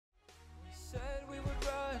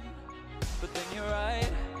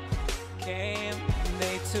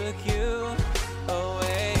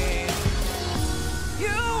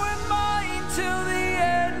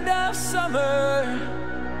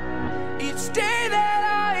day that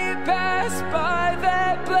I pass by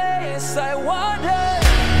that place, I wonder,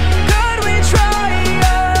 could we try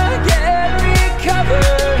again, recover?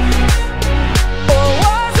 Or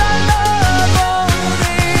was our love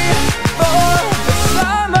only for the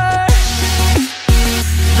summer?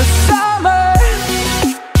 The summer,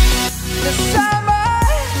 the summer.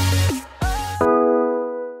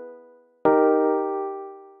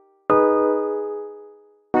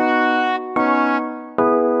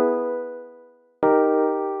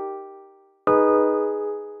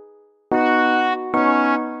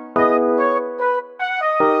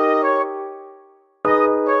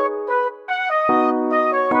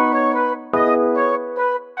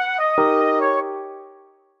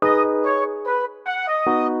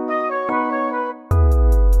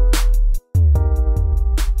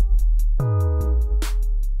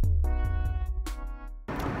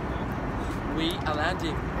 We are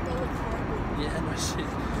landing. Yeah, no shit.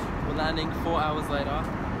 We're landing 4 hours later.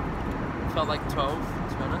 Felt like 12,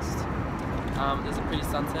 to be honest. There's a pretty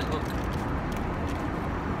sunset, look.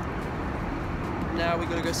 Now we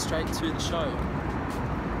gotta go straight to the show.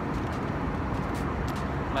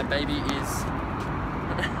 My baby is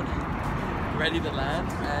ready to land.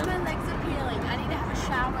 And my legs are peeling. I need to have a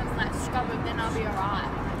shower and like scrub them, then I'll be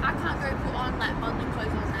alright. I can't go put on like modeling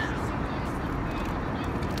clothes on now.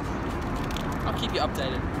 I'll keep you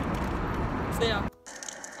updated. See ya.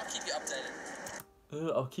 I'll keep you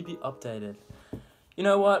updated. I'll keep you updated. You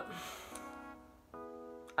know what?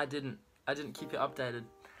 I didn't keep you updated.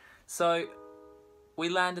 So, we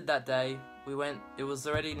landed that day. We went, it was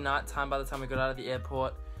already night time by the time we got out of the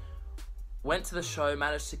airport. Went to the show,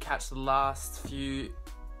 managed to catch the last few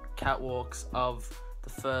catwalks of the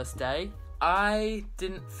first day. I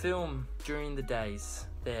didn't film during the days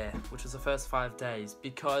there, which was the first 5 days,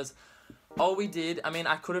 because all we did, I mean,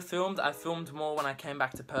 I could have filmed. I filmed more when I came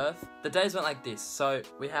back to Perth. The days went like this. So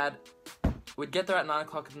we'd get there at 9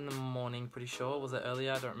 o'clock in the morning, pretty sure. Was it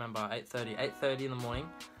earlier? I don't remember. 8:30 in the morning.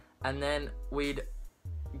 And then we'd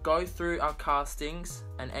go through our castings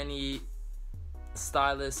and any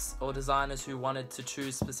stylists or designers who wanted to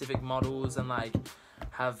choose specific models and like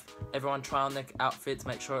have everyone try on their outfits,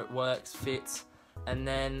 make sure it works, fits. And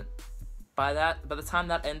then by the time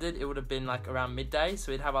that ended, it would have been like around midday,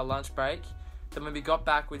 so we'd have our lunch break. Then when we got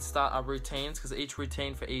back, we'd start our routines, because each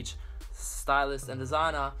routine for each stylist and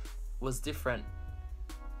designer was different.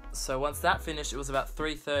 So once that finished, it was about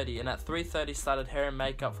 3:30, and at 3:30 started hair and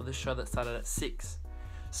makeup for the show that started at 6.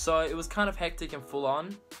 So it was kind of hectic and full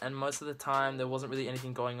on, and most of the time there wasn't really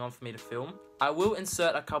anything going on for me to film. I will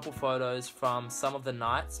insert a couple photos from some of the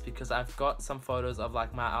nights, because I've got some photos of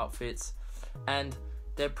like my outfits, and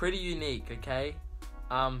they're pretty unique, okay?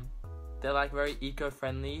 They're like very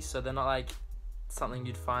eco-friendly, so they're not like something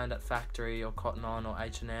you'd find at Factory or Cotton On or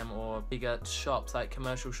H&M or bigger shops, like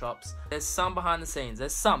commercial shops. There's some behind the scenes.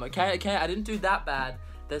 There's some, okay? I didn't do that bad.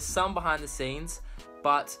 There's some behind the scenes,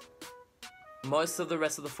 but most of the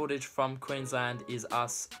rest of the footage from Queensland is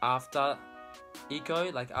us after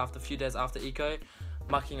eco, like after a few days after eco,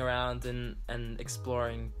 mucking around and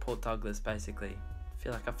exploring Port Douglas, basically. I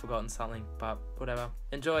feel like I've forgotten something, but whatever.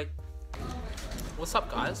 Enjoy. What's up,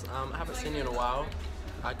 guys? I haven't seen you in a while.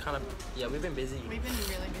 Yeah, we've been busy. We've been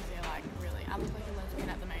really busy, like really. I look like a lesbian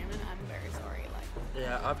at the moment. I'm very sorry. Like.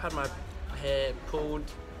 Yeah, I've had my hair pulled,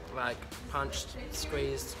 like punched,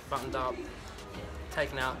 squeezed, buttoned up,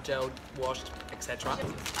 taken out, gelled, washed, etc.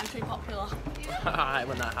 I'm too popular. I hate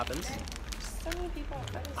when that happens. So many people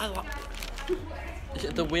are better. I love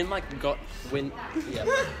it. The wind yeah.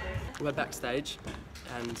 We're backstage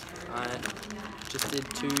and I just did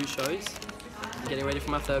 2 shows. I'm getting ready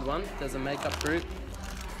for my 3rd one. There's a makeup group.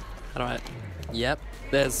 Alright. Yep.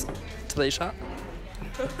 There's Talisha.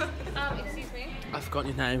 Excuse me? I forgot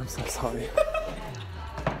your name, I'm so sorry.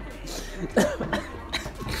 The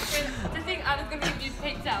thing, I was gonna give you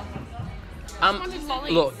pizza.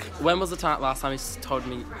 Look, when was the last time you told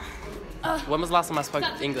me? When was the last time I spoke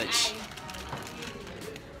English?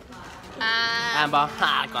 Amber.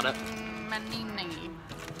 Ha, got it.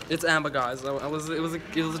 It's Amber, guys. It was a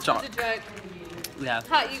joke. It's a joke. Yeah.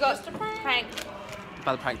 You got pranked.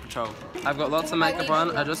 By the prank patrol. I've got lots of makeup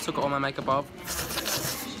on. I just took all my makeup off.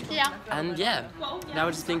 Yeah. And yeah, now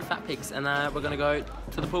we're just being fat pigs, and we're gonna go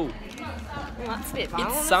to the pool. Well, that's a bit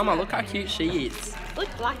violent. It's summer. Look how cute she is.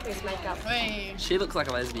 Look like this makeup. Wait. She looks like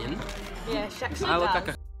a lesbian. Yeah, she actually I look does. like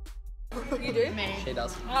a. You do? Me. She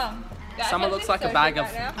does. Yeah, Summer looks like a bag of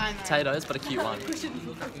potatoes, but a cute one. Cushion.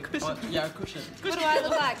 Oh, yeah, a cushion. What do I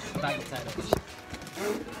look like? A bag of potatoes.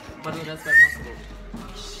 What is that possible?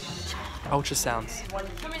 Ultrasounds.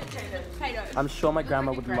 Come in, potatoes. I'm sure my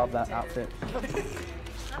grandma would love that outfit.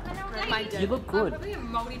 My dad. You look good. Probably a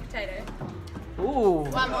moldy potato. Ooh.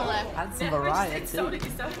 One more left. Add some variety.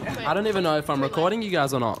 I I don't even know if I'm recording you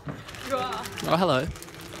guys or not. You are. Oh, hello.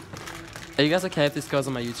 Are you guys okay if this goes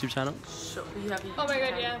on my YouTube channel? Sure. Oh my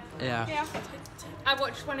god, yeah. Yeah. Yeah. I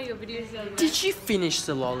watched one of your videos the other day. Did you finish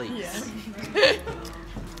the lollies?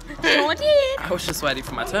 Sure did. I was just waiting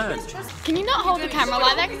for my turn. Can you not hold the camera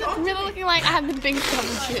like that? Because it's really looking like I have the biggest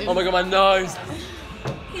trouble Oh my god, my nose.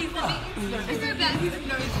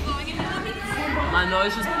 My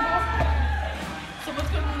nose just...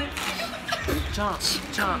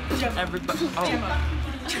 Jump. Everybody. Oh.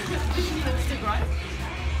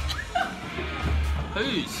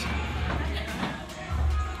 Whose?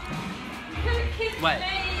 Wait.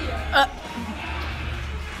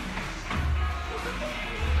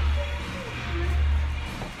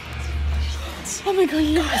 Oh my god,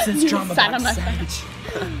 yeah. There's drama Sat on my backstage.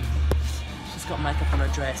 She's got makeup on her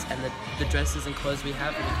dress, and the dresses and clothes we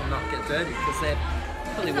have, we cannot get dirty because they're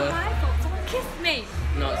probably worth. My fault. Someone kissed me.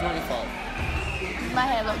 No, it's not your fault. My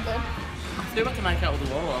hair looked good. I feel like I make out with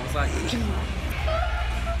the wall. I was like,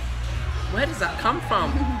 where does that come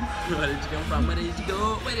from? Where did you come from? Where did you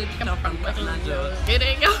go? Where did you come from? Where did you go?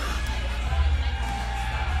 Kidding.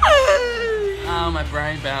 Oh, my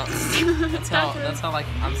brain bounced. That's how like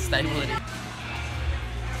unstable it is.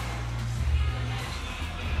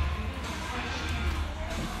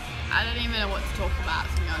 I don't even know what to talk about,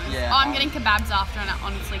 to be honest. Yeah. Oh, I'm getting kebabs after, and I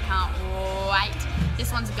honestly can't wait.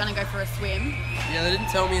 This one's gonna go for a swim. Yeah, they didn't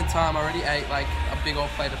tell me in time. I already ate like a big old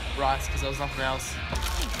plate of rice because there was nothing else.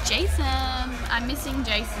 Jason, I'm missing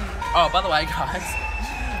Jason. Oh, by the way, guys,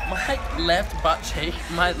 my left butt cheek,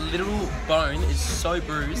 my little bone is so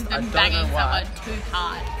bruised. I I'm don't banging know why. someone too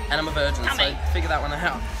hard. And I'm a virgin, Come so here. figure that one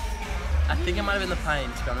out. I think it might have been the pain,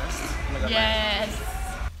 to be honest. Oh my God, Yes.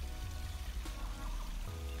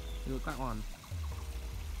 You look that one.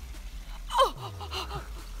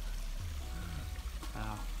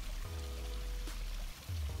 Wow.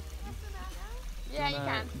 Yeah, you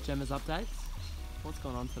can. Gemma's updates? What's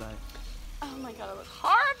going on today? Oh my god, it looks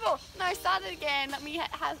horrible. No, start it again. Let me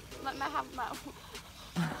have my.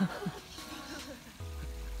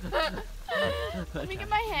 Let me get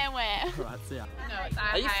my hair wet. Alright, see ya. No, it's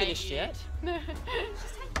Are you finished yet? No.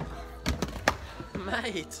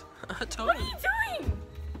 Mate, I told What are you. you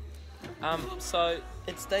doing? So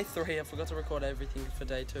it's day 3. I forgot to record everything for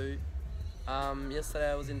day 2.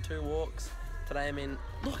 Yesterday I was in 2 walks. Today I'm in.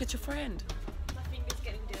 Look, it's your friend. My finger's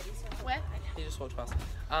getting dirty. So. Where? He just walked past.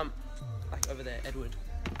 Like over there, Edward.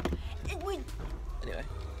 Edward. Anyway,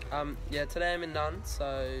 yeah, today I'm in none,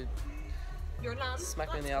 so You're none.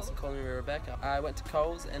 smack me in the ass and call me Rebecca. I went to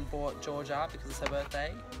Coles and bought Jorja because it's her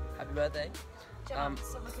birthday. Happy birthday.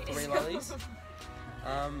 3 lollies.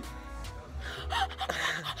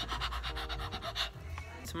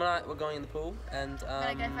 Tonight we're going in the pool and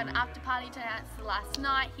I'm gonna go for an after party tonight. It's the last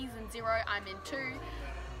night. He's in 0. I'm in 2.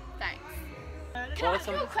 Thanks. Can I ask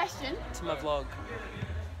you a question? to my vlog.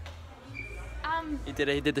 He did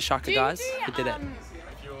it. He did the shaka, Do you guys. do, He did it.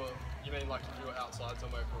 If you mean like if you were outside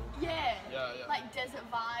somewhere cool? Yeah. Yeah, yeah. Like desert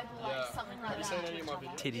vibe, or like Yeah. something like Have you that. seen any of my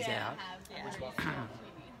videos? Titties Yeah, out. I have. Yeah. Which one?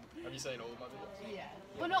 Have you seen all of my videos? Yeah.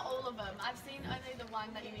 Well, not all of them. I've seen only the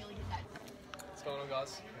one that you nearly hit that. What's going on,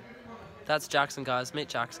 guys? That's Jaxon, guys. Meet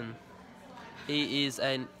Jaxon. He is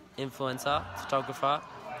an influencer, photographer,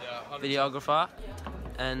 Yeah, 100%. videographer,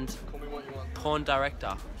 and Call me what you want. porn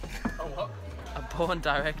director. Oh, what? A porn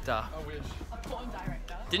director. I wish. A porn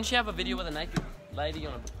director. Didn't she have a video with a naked lady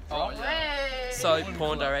on? Oh, yeah. Hey. So,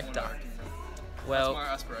 porn director. That's Well, my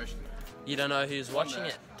aspiration. you don't know who's watching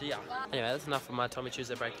it, do ya? Anyway, that's enough of my Tommy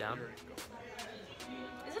Tuesday breakdown.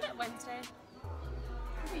 Isn't it Wednesday?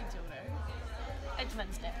 We do know. It's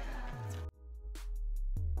Wednesday.